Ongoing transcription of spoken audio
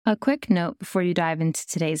A quick note before you dive into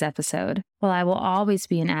today's episode. While I will always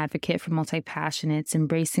be an advocate for multi-passionates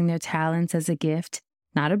embracing their talents as a gift,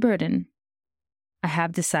 not a burden, I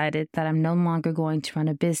have decided that I'm no longer going to run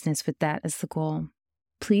a business with that as the goal.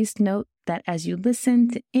 Please note that as you listen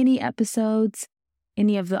to any episodes,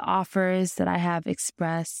 any of the offers that I have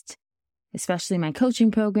expressed, especially my coaching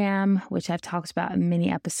program, which I've talked about in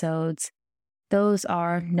many episodes, those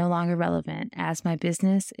are no longer relevant as my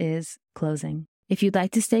business is closing. If you'd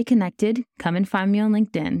like to stay connected, come and find me on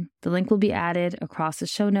LinkedIn. The link will be added across the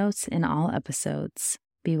show notes in all episodes.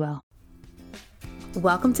 Be well.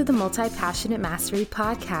 Welcome to the Multi-Passionate Mastery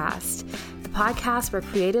Podcast, the podcast where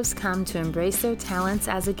creatives come to embrace their talents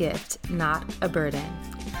as a gift, not a burden.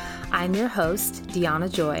 I'm your host,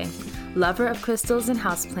 Deanna Joy, lover of crystals and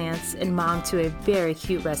houseplants and mom to a very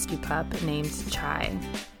cute rescue pup named Chai.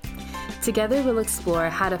 Together, we'll explore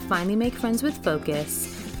how to finally make friends with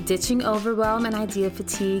focus, ditching overwhelm and idea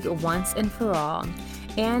fatigue once and for all,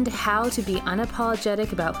 and how to be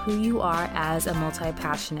unapologetic about who you are as a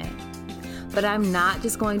multi-passionate. But I'm not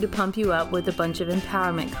just going to pump you up with a bunch of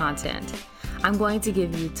empowerment content. I'm going to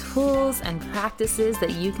give you tools and practices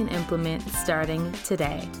that you can implement starting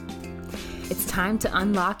today. It's time to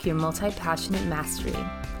unlock your multi-passionate mastery.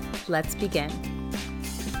 Let's begin.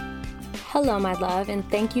 Hello, my love, and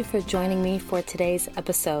thank you for joining me for today's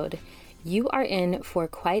episode. You are in for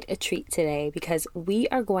quite a treat today because we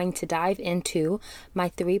are going to dive into my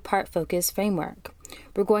 3-part focus framework.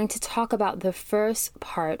 We're going to talk about the first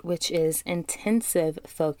part, which is intensive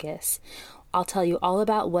focus. I'll tell you all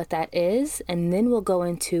about what that is, and then we'll go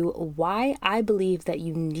into why I believe that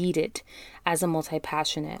you need it as a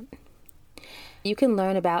multi-passionate. You can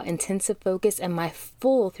learn about intensive focus and my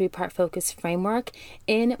full 3-part focus framework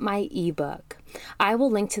in my ebook. I will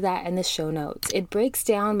link to that in the show notes. It breaks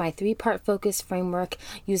down my 3-part focus framework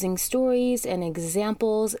using stories and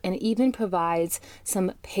examples, and even provides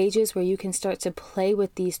some pages where you can start to play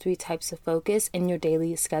with these 3 types of focus in your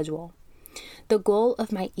daily schedule. The goal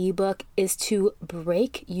of my ebook is to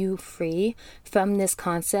break you free from this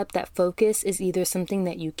concept that focus is either something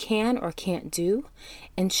that you can or can't do,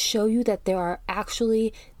 and show you that there are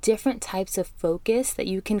actually different types of focus that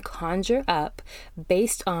you can conjure up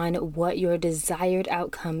based on what your desired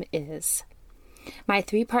outcome is. My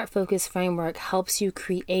 3-part focus framework helps you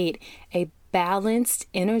create a balanced,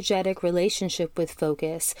 energetic relationship with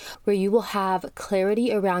focus, where you will have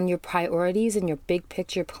clarity around your priorities and your big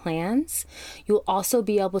picture plans. You'll also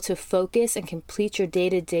be able to focus and complete your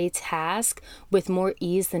day-to-day task with more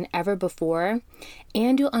ease than ever before.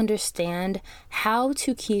 And you'll understand how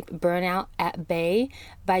to keep burnout at bay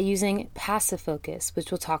by using passive focus,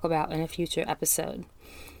 which we'll talk about in a future episode.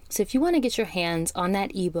 So if you want to get your hands on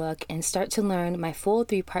that ebook and start to learn my full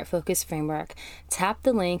 3-part focus framework, tap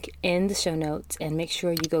the link in the show notes and make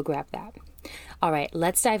sure you go grab that. All right,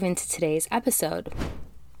 let's dive into today's episode.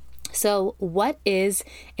 So what is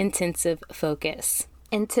intensive focus?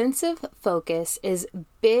 Intensive focus is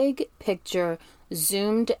big picture,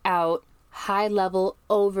 zoomed out, high level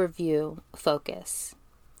overview focus.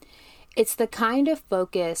 It's the kind of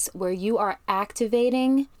focus where you are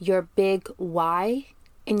activating your big why,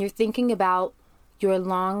 and you're thinking about your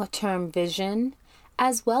long-term vision,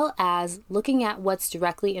 as well as looking at what's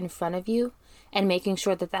directly in front of you and making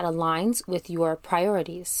sure that that aligns with your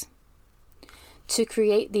priorities. To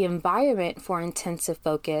create the environment for intensive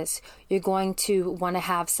focus, you're going to want to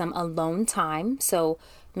have some alone time. So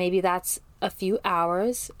maybe that's a few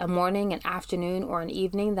hours, a morning, an afternoon, or an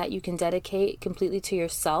evening that you can dedicate completely to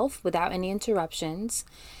yourself without any interruptions.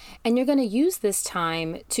 And you're going to use this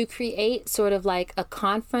time to create sort of like a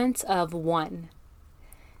conference of one.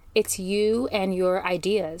 It's you and your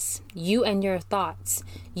ideas, you and your thoughts,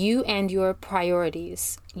 you and your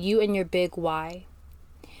priorities, you and your big why.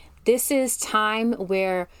 This is time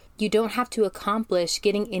where you don't have to accomplish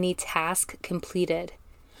getting any task completed.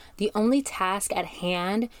 The only task at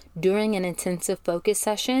hand during an intensive focus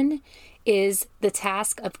session is the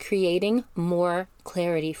task of creating more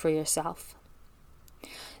clarity for yourself.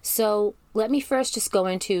 So let me first just go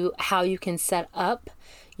into how you can set up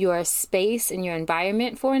your space and your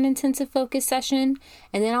environment for an intensive focus session.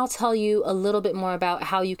 And then I'll tell you a little bit more about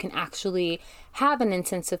how you can actually have an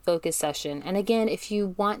intensive focus session. And again, if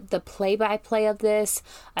you want the play-by-play of this,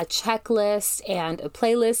 a checklist and a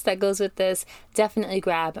playlist that goes with this, definitely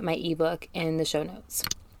grab my ebook in the show notes.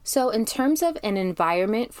 So in terms of an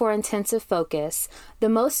environment for intensive focus, the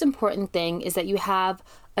most important thing is that you have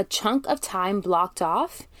a chunk of time blocked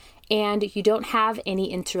off and you don't have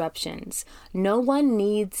any interruptions. No one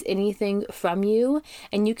needs anything from you,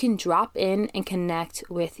 and you can drop in and connect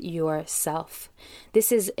with yourself.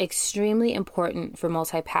 This is extremely important for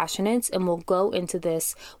multi-passionates, and we'll go into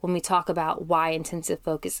this when we talk about why intensive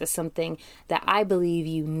focus is something that I believe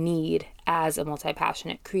you need as a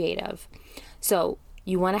multi-passionate creative. So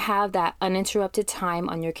you want to have that uninterrupted time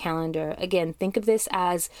on your calendar. Again, think of this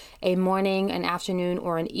as a morning, an afternoon,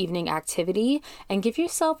 or an evening activity, and give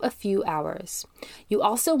yourself a few hours. You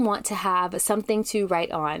also want to have something to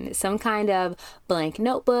write on, some kind of blank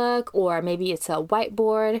notebook, or maybe it's a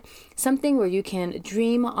whiteboard, something where you can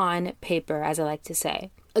dream on paper, as I like to say.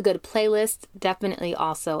 A good playlist definitely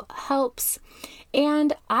also helps.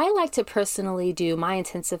 And I like to personally do my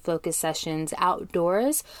intensive focus sessions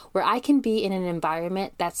outdoors where I can be in an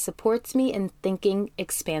environment that supports me in thinking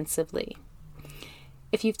expansively.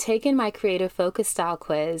 If you've taken my creative focus style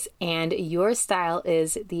quiz and your style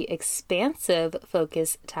is the expansive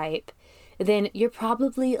focus type, then you're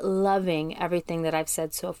probably loving everything that I've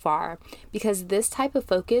said so far, because this type of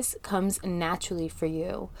focus comes naturally for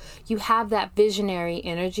you. You have that visionary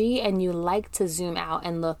energy and you like to zoom out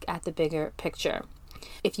and look at the bigger picture.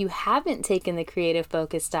 If you haven't taken the creative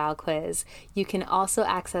focus style quiz, you can also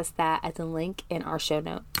access that at the link in our show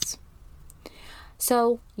notes.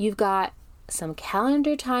 So you've got some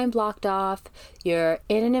calendar time blocked off, you're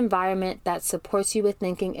in an environment that supports you with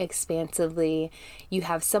thinking expansively, you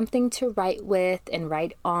have something to write with and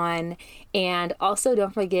write on, and also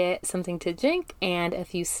don't forget something to drink and a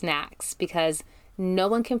few snacks, because no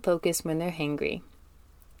one can focus when they're hangry.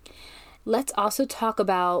 Let's also talk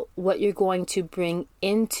about what you're going to bring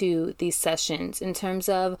into these sessions in terms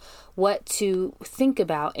of what to think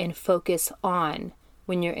about and focus on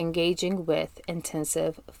when you're engaging with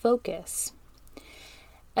intensive focus.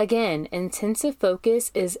 Again, intensive focus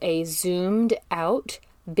is a zoomed out,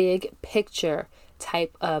 big picture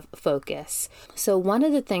type of focus. So one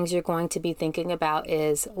of the things you're going to be thinking about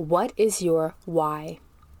is, what is your why?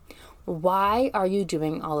 Why are you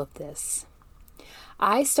doing all of this?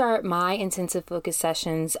 I start my intensive focus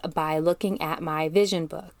sessions by looking at my vision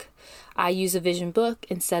book. I use a vision book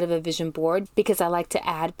instead of a vision board because I like to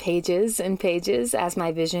add pages and pages as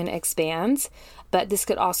my vision expands. But this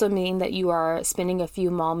could also mean that you are spending a few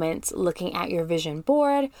moments looking at your vision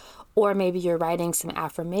board, or maybe you're writing some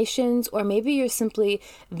affirmations, or maybe you're simply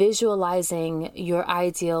visualizing your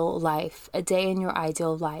ideal life, a day in your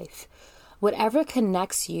ideal life. Whatever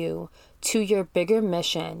connects you to your bigger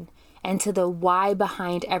mission and to the why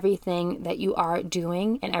behind everything that you are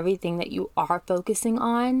doing and everything that you are focusing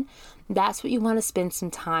on, that's what you want to spend some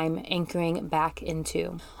time anchoring back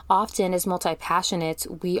into. Often as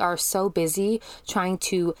multi-passionates, we are so busy trying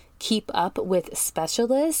to keep up with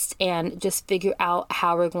specialists and just figure out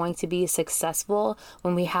how we're going to be successful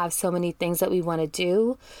when we have so many things that we want to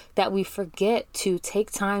do, that we forget to take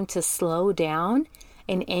time to slow down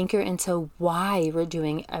and anchor into why we're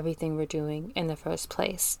doing everything we're doing in the first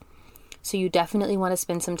place. So you definitely want to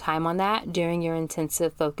spend some time on that during your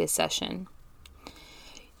intensive focus session.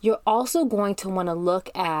 You're also going to want to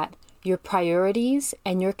look at your priorities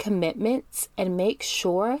and your commitments and make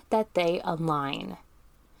sure that they align.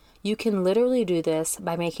 You can literally do this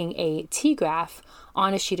by making a T-graph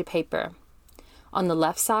on a sheet of paper. On the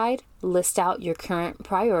left side, list out your current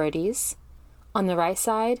priorities. On the right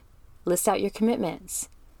side, list out your commitments.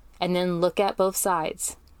 And then look at both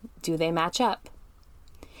sides. Do they match up?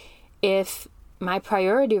 If my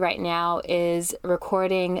priority right now is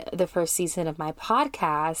recording the first season of my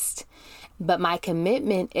podcast, but my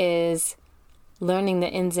commitment is learning the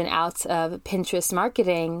ins and outs of Pinterest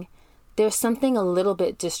marketing, there's something a little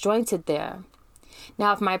bit disjointed there.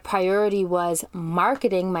 Now, if my priority was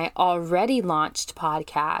marketing my already launched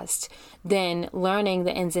podcast, then learning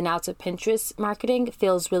the ins and outs of Pinterest marketing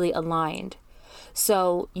feels really aligned.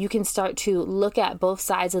 So you can start to look at both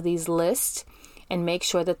sides of these lists and make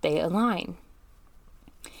sure that they align.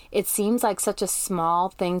 It seems like such a small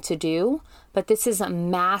thing to do, but this is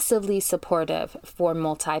massively supportive for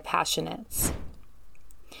multi-passionates.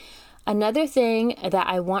 Another thing that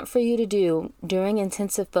I want for you to do during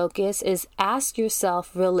intensive focus is ask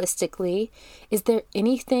yourself realistically, is there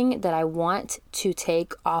anything that I want to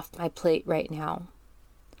take off my plate right now?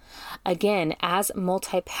 Again, as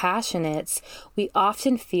multi-passionates, we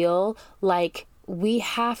often feel like we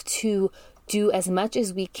have to do as much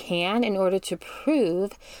as we can in order to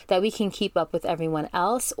prove that we can keep up with everyone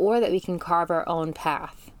else or that we can carve our own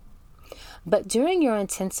path. But during your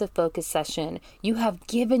intensive focus session, you have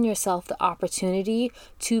given yourself the opportunity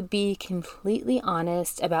to be completely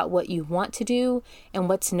honest about what you want to do and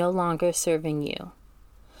what's no longer serving you.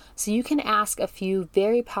 So you can ask a few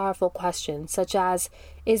very powerful questions, such as,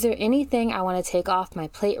 is there anything I want to take off my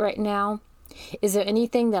plate right now? Is there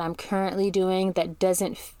anything that I'm currently doing that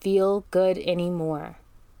doesn't feel good anymore?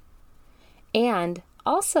 And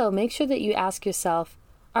also make sure that you ask yourself,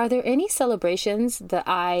 are there any celebrations that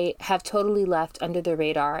I have totally left under the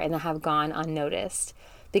radar and that have gone unnoticed?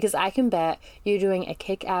 Because I can bet you're doing a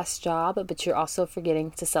kick-ass job, but you're also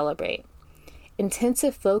forgetting to celebrate.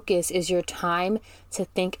 Intensive focus is your time to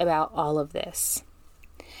think about all of this.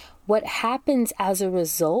 What happens as a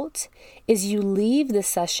result is you leave the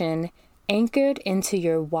session anchored into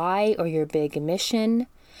your why or your big mission.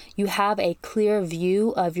 You have a clear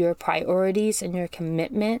view of your priorities and your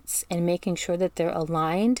commitments and making sure that they're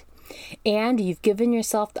aligned. And you've given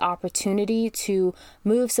yourself the opportunity to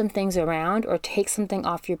move some things around or take something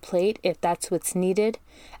off your plate if that's what's needed,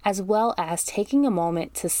 as well as taking a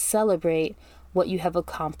moment to celebrate what you have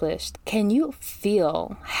accomplished. Can you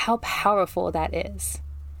feel how powerful that is?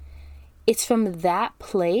 It's from that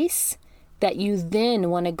place that you then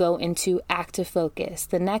want to go into active focus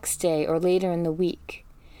the next day or later in the week.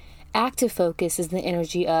 Active focus is the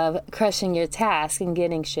energy of crushing your task and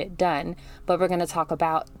getting shit done, but we're going to talk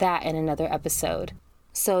about that in another episode.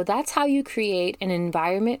 So that's how you create an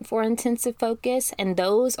environment for intensive focus, and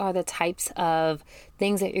those are the types of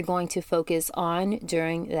things that you're going to focus on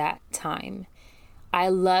during that time. I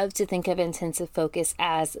love to think of intensive focus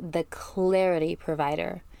as the clarity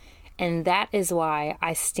provider. And that is why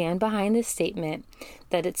I stand behind the statement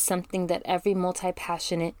that it's something that every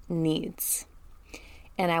multi-passionate needs.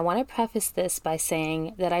 And I want to preface this by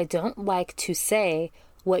saying that I don't like to say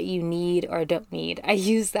what you need or don't need. I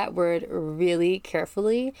use that word really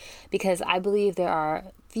carefully because I believe there are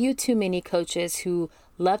few too many coaches who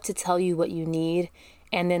love to tell you what you need,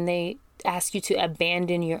 and then they ask you to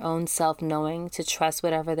abandon your own self-knowing to trust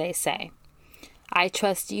whatever they say. I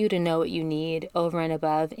trust you to know what you need over and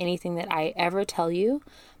above anything that I ever tell you,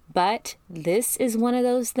 but this is one of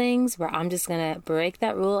those things where I'm just going to break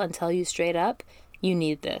that rule and tell you straight up, you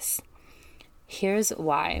need this. Here's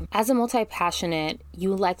why. As a multi-passionate,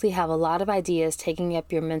 you likely have a lot of ideas taking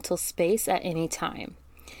up your mental space at any time.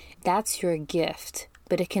 That's your gift,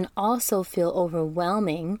 but it can also feel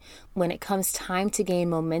overwhelming when it comes time to gain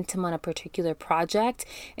momentum on a particular project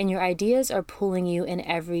and your ideas are pulling you in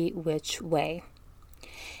every which way.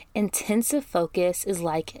 Intensive focus is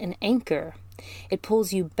like an anchor. It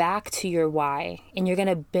pulls you back to your why, and you're going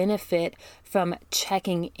to benefit from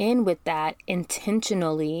checking in with that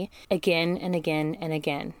intentionally again and again and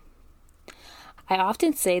again. I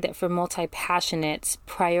often say that for multi-passionates,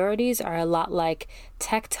 priorities are a lot like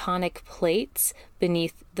tectonic plates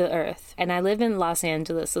beneath the earth. And I live in Los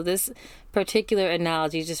Angeles, so this particular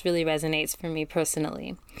analogy just really resonates for me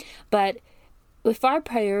personally. But if our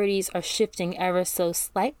priorities are shifting ever so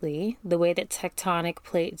slightly, the way that tectonic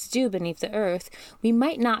plates do beneath the earth, we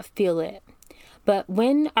might not feel it. But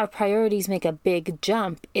when our priorities make a big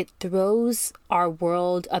jump, it throws our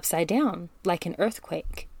world upside down, like an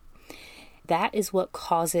earthquake. That is what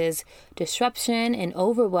causes disruption and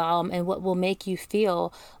overwhelm, and what will make you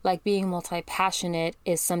feel like being multi-passionate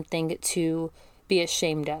is something to be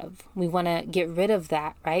ashamed of. We want to get rid of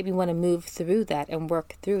that, right? We want to move through that and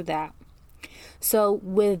work through that. So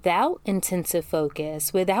without intensive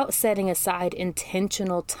focus, without setting aside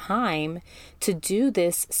intentional time to do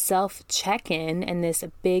this self-check-in and this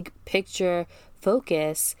big picture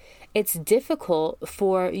focus, it's difficult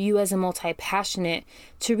for you as a multi-passionate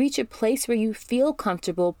to reach a place where you feel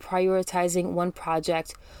comfortable prioritizing one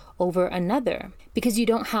project over another because you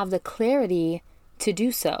don't have the clarity to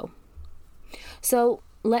do so. So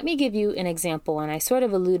let me give you an example, and I sort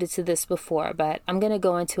of alluded to this before, but I'm going to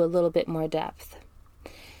go into a little bit more depth.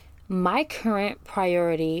 My current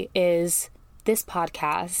priority is this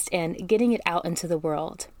podcast and getting it out into the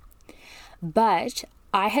world. But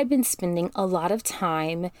I had been spending a lot of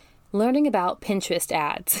time learning about Pinterest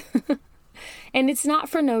ads. And it's not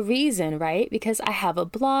for no reason, right? Because I have a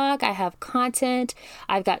blog, I have content,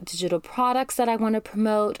 I've got digital products that I want to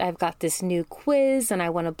promote, I've got this new quiz and I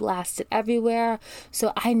want to blast it everywhere.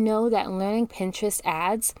 So I know that learning Pinterest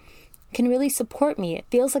ads can really support me. It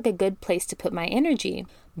feels like a good place to put my energy.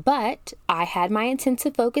 But I had my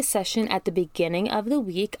intensive focus session at the beginning of the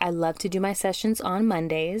week. I love to do my sessions on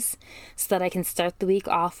Mondays so that I can start the week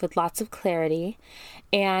off with lots of clarity.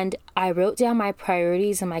 And I wrote down my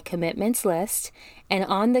priorities and my commitments list. And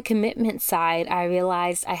on the commitment side, I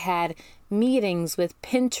realized I had meetings with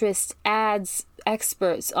Pinterest ads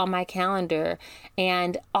experts on my calendar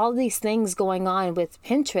and all these things going on with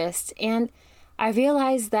Pinterest. And I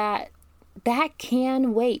realized that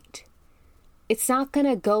can wait. It's not going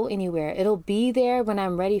to go anywhere. It'll be there when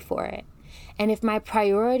I'm ready for it. And if my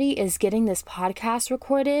priority is getting this podcast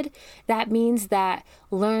recorded, that means that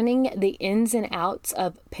learning the ins and outs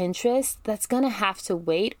of Pinterest, that's going to have to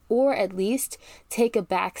wait, or at least take a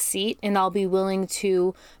back seat, and I'll be willing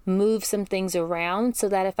to move some things around so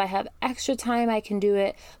that if I have extra time, I can do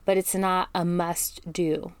it, but it's not a must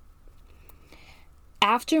do.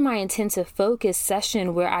 After my intensive focus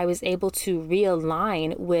session where I was able to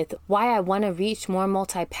realign with why I want to reach more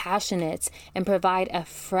multi-passionates and provide a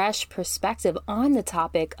fresh perspective on the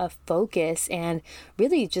topic of focus and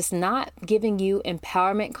really just not giving you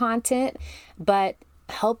empowerment content, but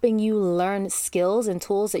helping you learn skills and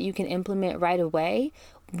tools that you can implement right away.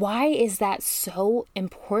 Why is that so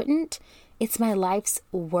important? It's my life's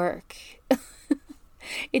work.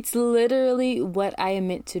 It's literally what I am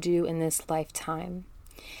meant to do in this lifetime.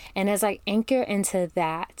 And as I anchor into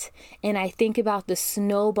that, and I think about the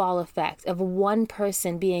snowball effect of one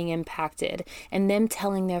person being impacted and them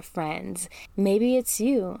telling their friends, maybe it's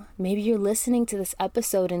you. Maybe you're listening to this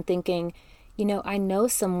episode and thinking, I know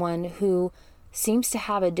someone who seems to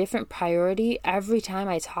have a different priority every time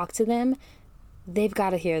I talk to them. They've got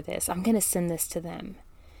to hear this. I'm going to send this to them.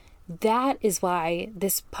 That is why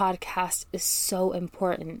this podcast is so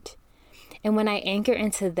important. And when I anchor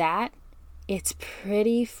into that, it's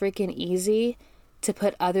pretty freaking easy to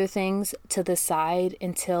put other things to the side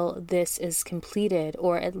until this is completed,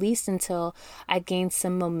 or at least until I gain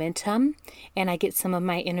some momentum and I get some of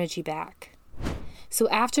my energy back. So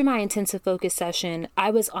after my intensive focus session, I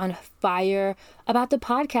was on fire about the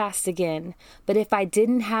podcast again. But if I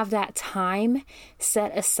didn't have that time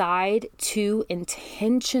set aside to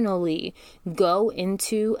intentionally go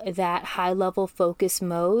into that high-level focus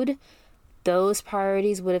mode, those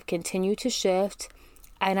priorities would have continued to shift,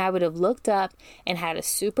 and I would have looked up and had a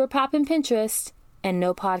super pop in Pinterest and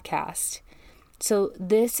no podcast. So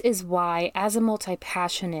this is why, as a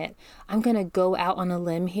multi-passionate, I'm going to go out on a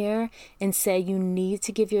limb here and say you need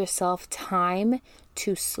to give yourself time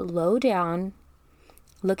to slow down,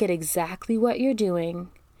 look at exactly what you're doing,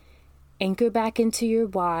 anchor back into your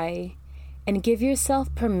why, and give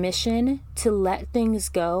yourself permission to let things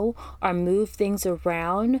go or move things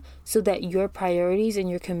around so that your priorities and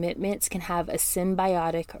your commitments can have a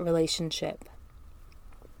symbiotic relationship.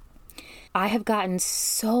 I have gotten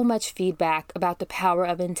so much feedback about the power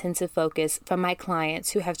of intensive focus from my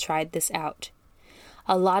clients who have tried this out.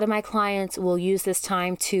 A lot of my clients will use this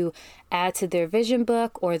time to add to their vision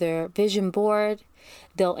book or their vision board.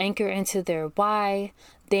 They'll anchor into their why.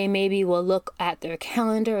 They maybe will look at their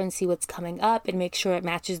calendar and see what's coming up and make sure it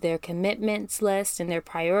matches their commitments list and their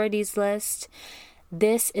priorities list.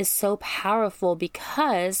 This is so powerful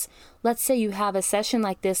because let's say you have a session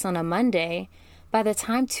like this on a Monday. By the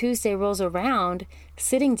time Tuesday rolls around,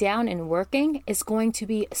 sitting down and working is going to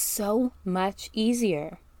be so much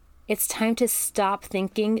easier. It's time to stop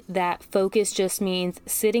thinking that focus just means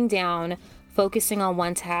sitting down, focusing on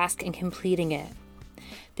one task and completing it.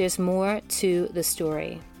 There's more to the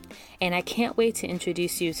story, and I can't wait to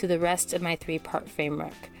introduce you to the rest of my 3-part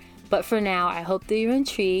framework. But for now, I hope that you're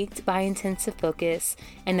intrigued by intensive focus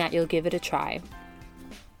and that you'll give it a try.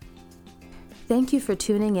 Thank you for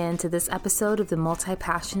tuning in to this episode of the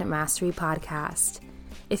Multi-Passionate Mastery Podcast.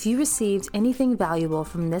 If you received anything valuable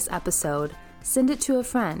from this episode, send it to a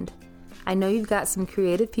friend. I know you've got some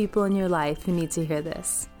creative people in your life who need to hear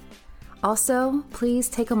this. Also, please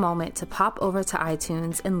take a moment to pop over to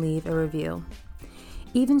iTunes and leave a review.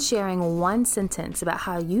 Even sharing one sentence about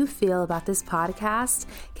how you feel about this podcast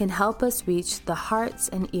can help us reach the hearts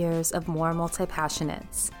and ears of more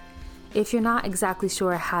multi-passionates. If you're not exactly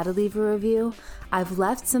sure how to leave a review, I've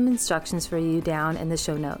left some instructions for you down in the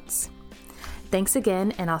show notes. Thanks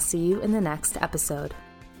again, and I'll see you in the next episode.